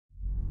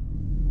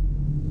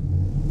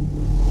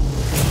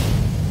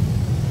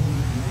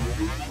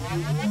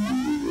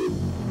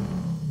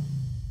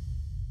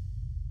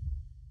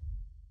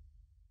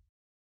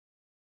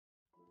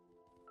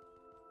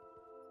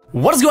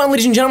What is going on,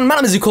 ladies and gentlemen? My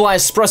name is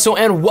Espresso,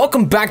 and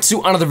welcome back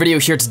to another video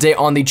here today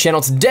on the channel.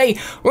 Today,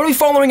 we're going to be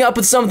following up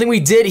with something we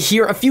did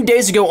here a few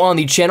days ago on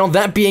the channel,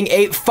 that being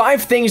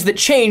 5 things that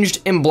changed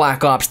in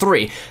Black Ops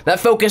 3. That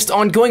focused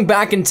on going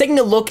back and taking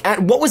a look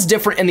at what was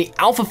different in the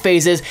alpha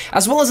phases,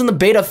 as well as in the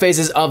beta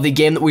phases of the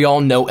game that we all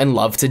know and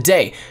love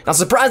today. Now,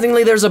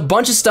 surprisingly, there's a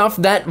bunch of stuff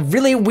that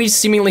really we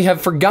seemingly have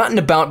forgotten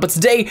about, but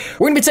today,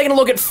 we're going to be taking a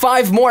look at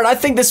 5 more, and I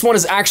think this one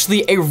is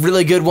actually a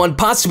really good one,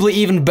 possibly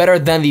even better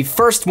than the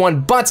first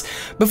one. But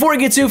before we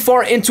get too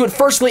far into it,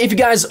 firstly, if you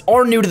guys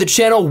are new to the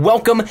channel,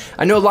 welcome.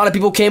 I know a lot of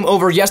people came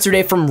over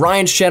yesterday from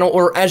Ryan's channel,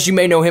 or as you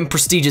may know him,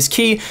 Prestigious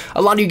Key.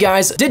 A lot of you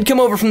guys did come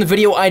over from the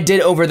video I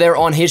did over there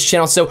on his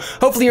channel, so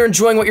hopefully you're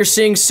enjoying what you're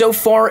seeing so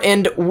far,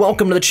 and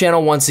welcome to the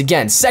channel once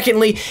again.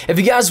 Secondly, if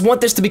you guys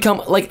want this to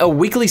become like a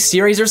weekly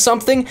series or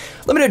something,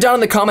 let me know down in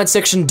the comment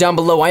section down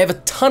below. I have a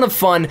ton of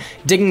fun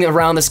digging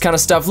around this kind of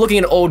stuff, looking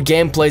at old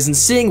gameplays and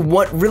seeing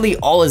what really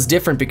all is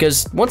different,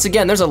 because once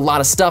again, there's a lot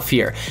of stuff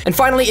here. And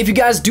finally, if you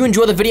guys do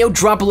enjoy the video,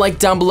 drop a like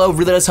down below,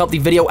 really does help the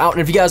video out.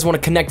 And if you guys want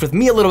to connect with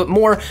me a little bit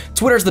more,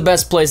 Twitter's the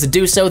best place to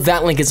do so.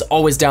 That link is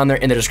always down there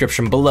in the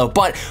description below.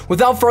 But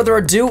without further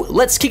ado,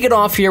 let's kick it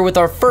off here with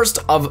our first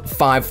of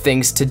 5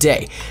 things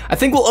today. I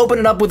think we'll open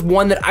it up with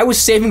one that I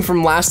was saving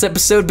from last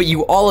episode, but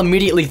you all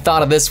immediately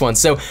thought of this one.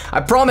 So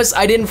I promise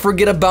I didn't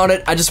forget about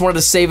it. I just wanted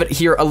to save it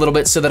here a little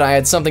bit so that I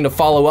had something to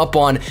follow up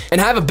on and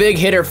have a big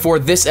hitter for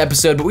this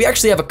episode. But we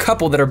actually have a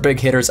couple that are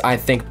big hitters, I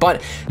think.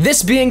 But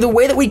this being the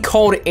way that we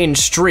called in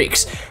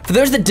streaks. For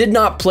those that did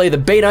not play the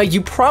beta,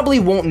 you probably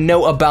won't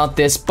know about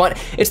this, but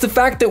it's the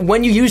fact that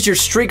when you use your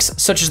streaks,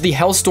 such as the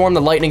Hellstorm, the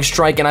Lightning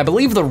Strike, and I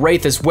believe the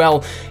Wraith as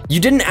well, you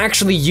didn't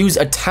actually use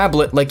a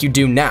tablet like you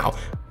do now.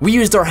 We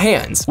used our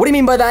hands. What I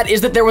mean by that is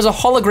that there was a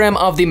hologram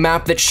of the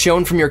map that's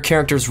shown from your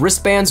character's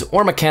wristbands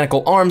or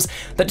mechanical arms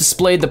that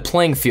displayed the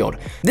playing field.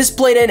 This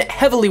played in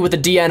heavily with the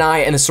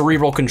DNI and the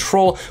cerebral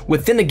control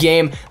within the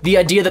game, the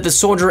idea that the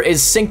soldier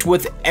is synced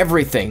with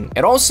everything.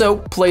 It also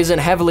plays in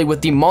heavily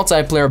with the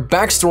multiplayer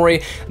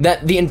backstory,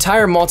 that the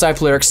entire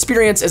multiplayer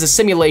experience is a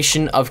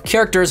simulation of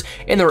characters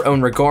in their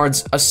own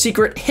regards, a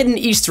secret hidden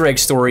Easter egg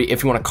story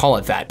if you want to call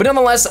it that. But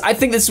nonetheless, I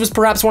think this was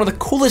perhaps one of the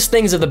coolest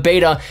things of the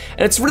beta,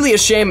 and it's really a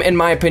shame in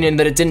my opinion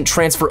that it didn't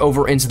transfer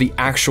over into the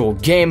actual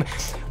game.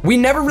 We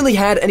never really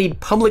had any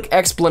public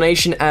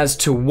explanation as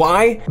to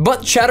why,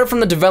 but chatter from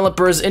the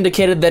developers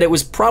indicated that it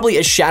was probably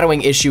a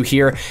shadowing issue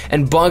here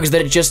and bugs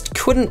that it just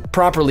couldn't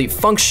properly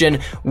function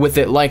with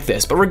it like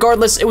this. But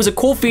regardless, it was a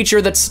cool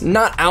feature that's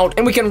not out,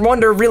 and we can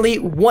wonder really,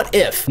 what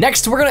if?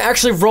 Next, we're gonna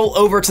actually roll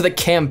over to the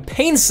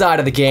campaign side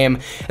of the game,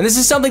 and this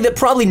is something that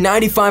probably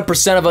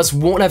 95% of us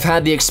won't have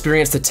had the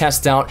experience to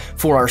test out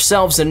for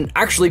ourselves, and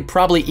actually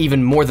probably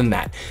even more than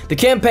that. The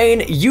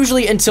campaign,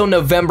 usually until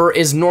November,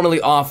 is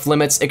normally off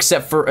limits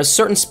except for a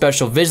certain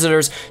special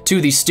visitors to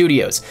the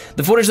studios.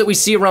 The footage that we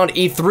see around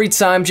E3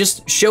 time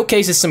just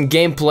showcases some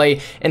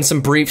gameplay and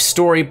some brief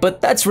story,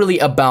 but that's really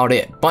about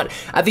it. But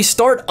at the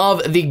start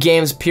of the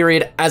game's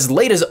period, as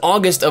late as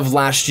August of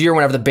last year,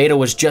 whenever the beta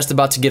was just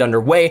about to get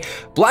underway,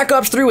 Black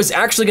Ops 3 was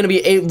actually going to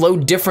be a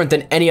load different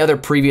than any other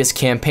previous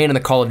campaign in the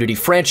Call of Duty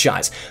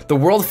franchise. The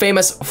world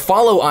famous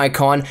follow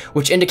icon,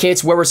 which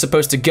indicates where we're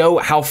supposed to go,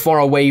 how far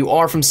away you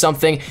are from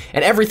something,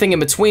 and everything in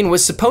between,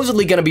 was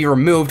supposedly going to be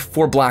removed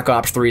for Black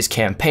Ops 3's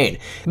campaign.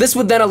 This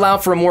would then allow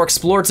for a more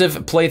explorative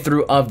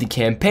playthrough of the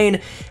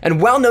campaign,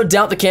 and while no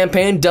doubt the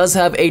campaign does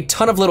have a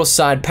ton of little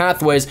side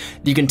pathways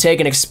that you can take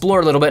and explore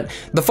a little bit,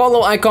 the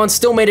follow icon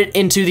still made it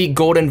into the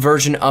golden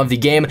version of the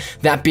game,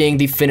 that being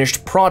the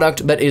finished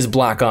product that is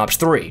Black Ops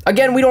 3.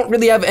 Again, we don't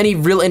really have any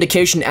real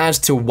indication as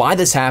to why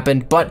this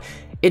happened, but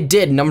it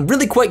did, and I'm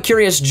really quite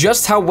curious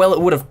just how well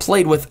it would have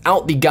played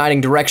without the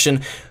guiding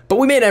direction, but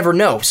we may never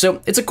know. So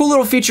it's a cool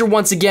little feature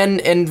once again,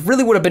 and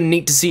really would have been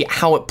neat to see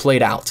how it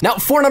played out. Now,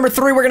 for number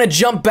 3, we're gonna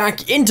jump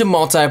back into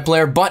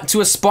multiplayer, but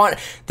to a spot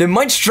that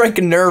might strike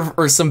a nerve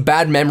or some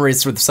bad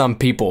memories with some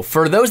people.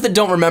 For those that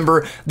don't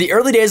remember, the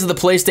early days of the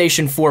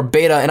PlayStation 4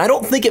 beta, and I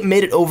don't think it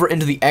made it over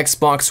into the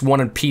Xbox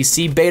One and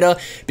PC beta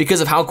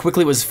because of how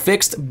quickly it was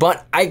fixed,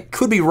 but I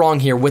could be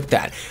wrong here with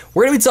that.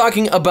 We're gonna be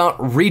talking about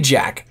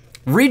Rejack.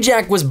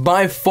 Rejack was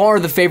by far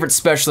the favorite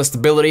specialist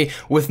ability,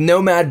 with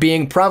Nomad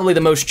being probably the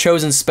most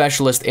chosen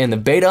specialist in the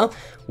beta.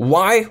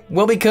 Why?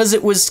 Well, because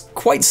it was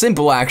quite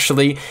simple,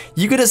 actually.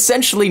 You could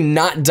essentially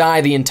not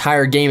die the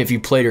entire game if you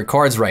played your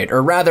cards right,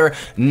 or rather,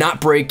 not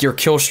break your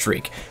kill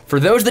streak. For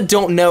those that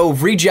don't know,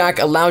 Rejack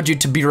allowed you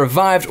to be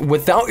revived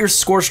without your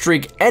score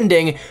streak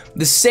ending.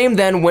 The same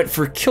then went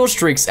for kill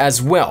streaks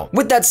as well.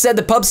 With that said,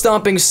 the pub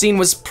stomping scene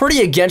was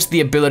pretty against the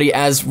ability,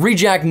 as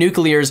Rejack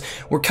nuclears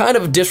were kind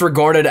of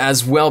disregarded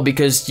as well,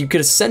 because you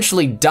could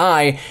essentially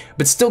die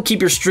but still keep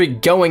your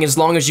streak going as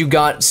long as you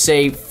got,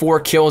 say, 4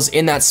 kills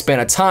in that span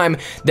of time.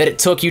 that it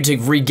took you to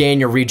regain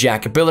your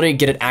rejack ability,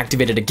 get it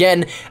activated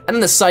again, and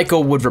then the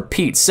cycle would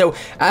repeat. So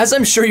as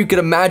I'm sure you could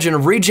imagine,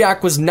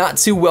 rejack was not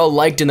too well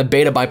liked in the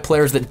beta by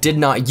players that did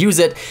not use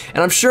it,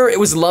 and I'm sure it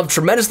was loved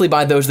tremendously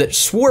by those that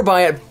swore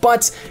by it,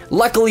 but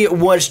luckily it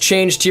was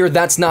changed here.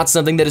 That's not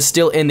something that is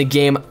still in the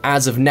game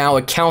as of now.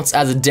 It counts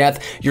as a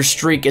death. Your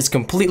streak is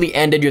completely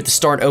ended. You have to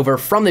start over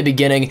from the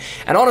beginning,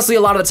 and honestly,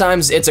 a lot of the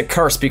times it's a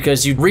curse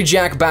because you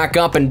rejack back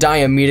up and die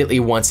immediately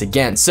once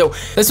again. So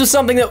this was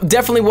something that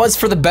definitely was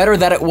for the better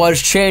that it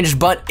was changed,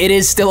 but it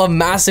is still a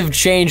massive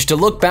change to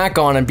look back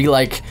on and be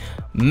like,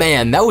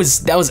 man, that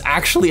was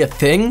actually a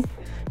thing?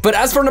 But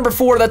as for number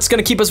 4, that's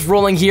gonna keep us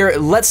rolling here.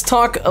 Let's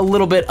talk a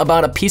little bit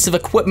about a piece of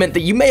equipment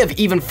that you may have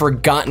even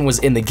forgotten was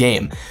in the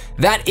game.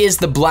 That is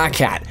the Black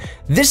Hat.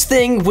 This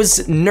thing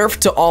was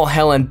nerfed to all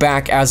hell and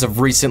back as of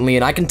recently,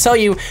 and I can tell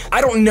you,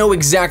 I don't know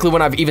exactly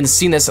when I've even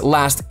seen this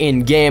last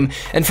in-game,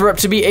 and for it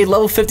to be a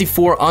level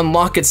 54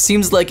 unlock, it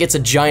seems like it's a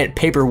giant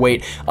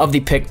paperweight of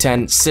the Pick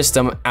 10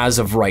 system as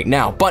of right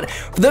now. But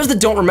for those that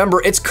don't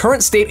remember, its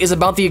current state is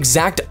about the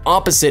exact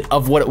opposite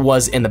of what it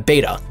was in the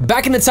beta.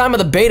 Back in the time of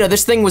the beta,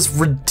 this thing was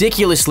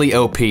ridiculously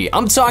OP.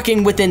 I'm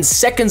talking within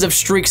seconds of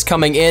streaks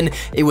coming in,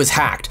 it was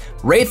hacked.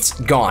 Wraiths,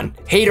 gone.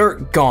 Hater,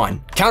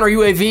 gone. Counter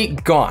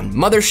UAV, gone.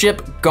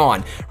 Mothership,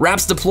 gone.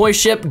 Raps deploy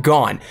ship,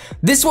 gone.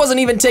 This wasn't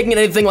even taking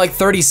anything like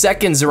 30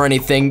 seconds or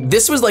anything.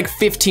 This was like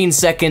 15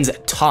 seconds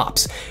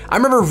tops. I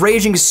remember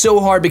raging so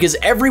hard because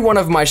every one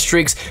of my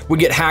streaks would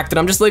get hacked, and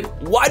I'm just like,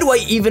 why do I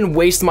even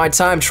waste my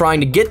time trying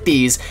to get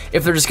these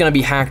if they're just gonna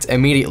be hacked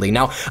immediately?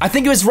 Now, I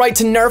think it was right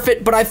to nerf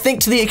it, but I think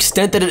to the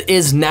extent that it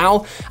is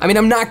now, I mean,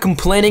 I'm not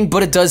complaining,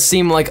 but it does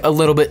seem like a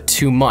little bit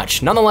too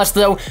much. Nonetheless,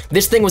 though,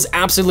 this thing was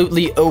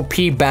absolutely OP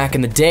back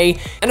in the day,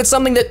 and it's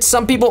something that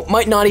some people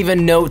might not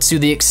even know to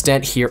the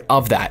extent here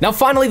of that. Now,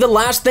 finally, the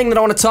last thing that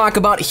I want to talk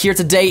about here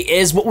today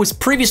is what was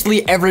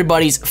previously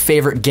everybody's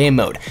favorite game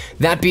mode,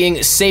 that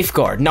being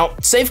Safeguard. Now,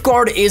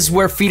 Safeguard is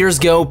where feeders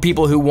go,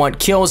 people who want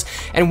kills,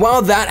 and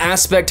while that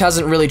aspect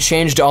hasn't really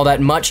changed all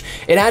that much,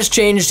 it has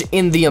changed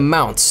in the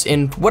amounts.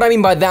 And what I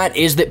mean by that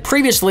is that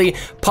previously,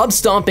 pub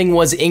stomping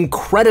was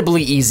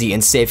incredibly easy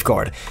in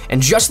Safeguard,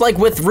 and just like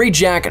with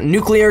Rejack,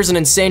 nuclears and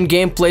insane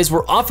gameplays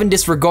were often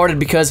disregarded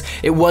because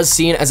it was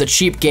seen as a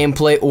cheap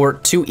gameplay or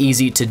too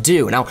easy to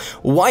do. Now,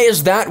 why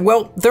is that?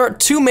 Well, there are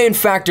two main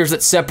factors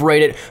that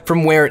separate it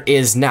from where it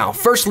is now.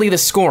 Firstly, the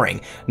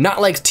scoring. Not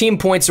like team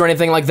points or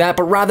anything like that,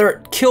 but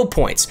rather kill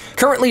points.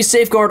 Currently,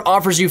 Safeguard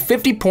offers you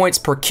 50 points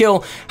per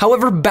kill.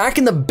 However, back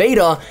in the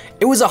beta,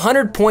 it was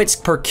 100 points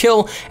per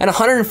kill and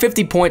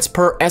 150 points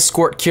per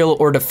escort kill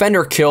or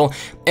defender kill.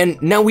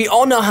 And now we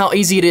all know how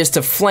easy it is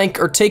to flank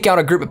or take out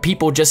a group of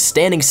people just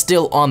standing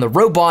still on the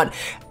robot.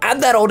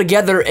 Add that all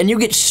together and you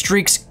get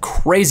streaks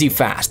crazy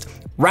fast.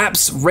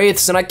 Raps,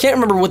 Wraiths, and I can't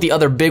remember what the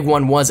other big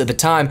one was at the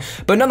time,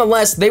 but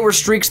nonetheless, they were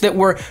streaks that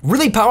were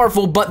really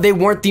powerful, but they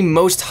weren't the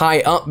most high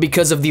up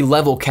because of the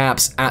level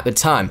caps at the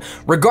time.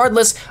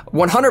 Regardless,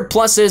 100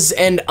 pluses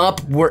and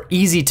up were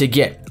easy to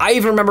get. I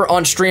even remember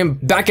on stream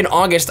back in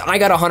August, I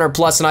got 100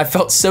 plus and I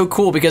felt so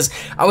cool because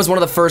I was one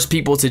of the first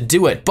people to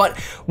do it. But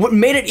what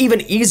made it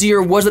even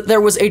easier was that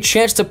there was a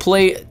chance to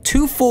play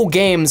 2 full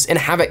games and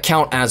have it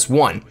count as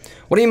one.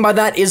 What I mean by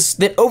that is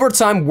that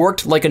overtime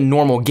worked like a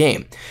normal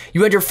game.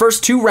 You had your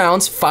first 2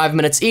 rounds, 5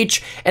 minutes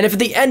each, and if at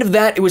the end of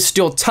that it was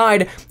still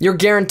tied, you're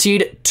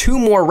guaranteed 2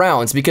 more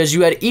rounds because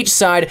you had each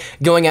side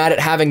going at it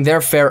having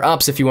their fair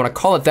ups, if you want to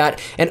call it that.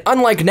 And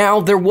unlike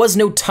now, there was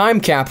no time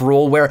cap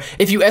rule where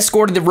if you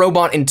escorted the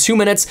robot in 2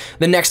 minutes,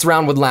 the next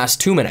round would last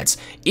 2 minutes.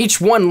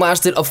 Each one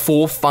lasted a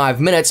full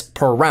 5 minutes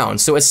per round.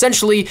 So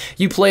essentially,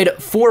 you played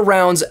 4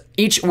 rounds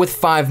each with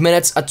 5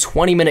 minutes, a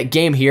 20-minute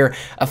game here.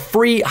 A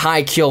free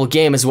high kill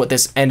game is what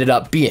this ended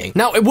up being.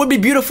 Now, it would be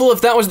beautiful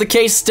if that was the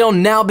case still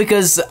now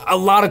because a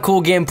lot of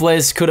cool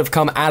gameplays could have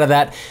come out of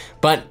that.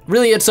 But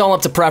really, it's all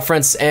up to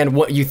preference and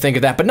what you think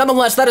of that. But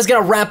nonetheless, that is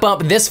gonna wrap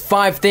up this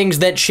 5 things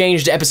that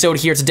changed episode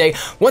here today.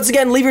 Once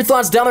again, leave your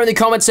thoughts down there in the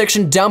comment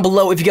section down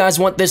below if you guys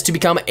want this to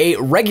become a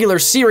regular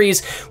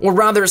series, or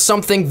rather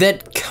something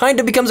that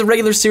kind of becomes a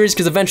regular series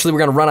because eventually we're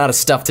gonna run out of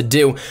stuff to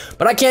do.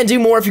 But I can do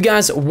more if you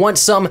guys want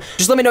some.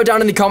 Just let me know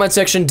down in the comment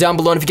section down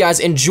below. And if you guys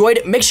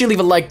enjoyed, make sure you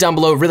leave a like down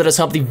below. It really does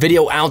help the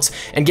video out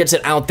and gets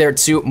it out there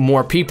to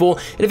more people.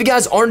 And if you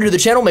guys are new to the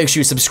channel, make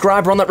sure you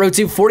subscribe. We're on that road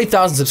to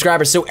 40,000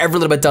 subscribers, so every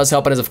little bit does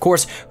help and is of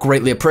course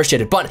greatly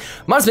appreciated. But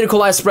mine's been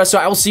COD Espresso.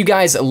 I will see you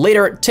guys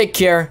later. Take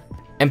care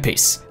and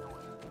peace.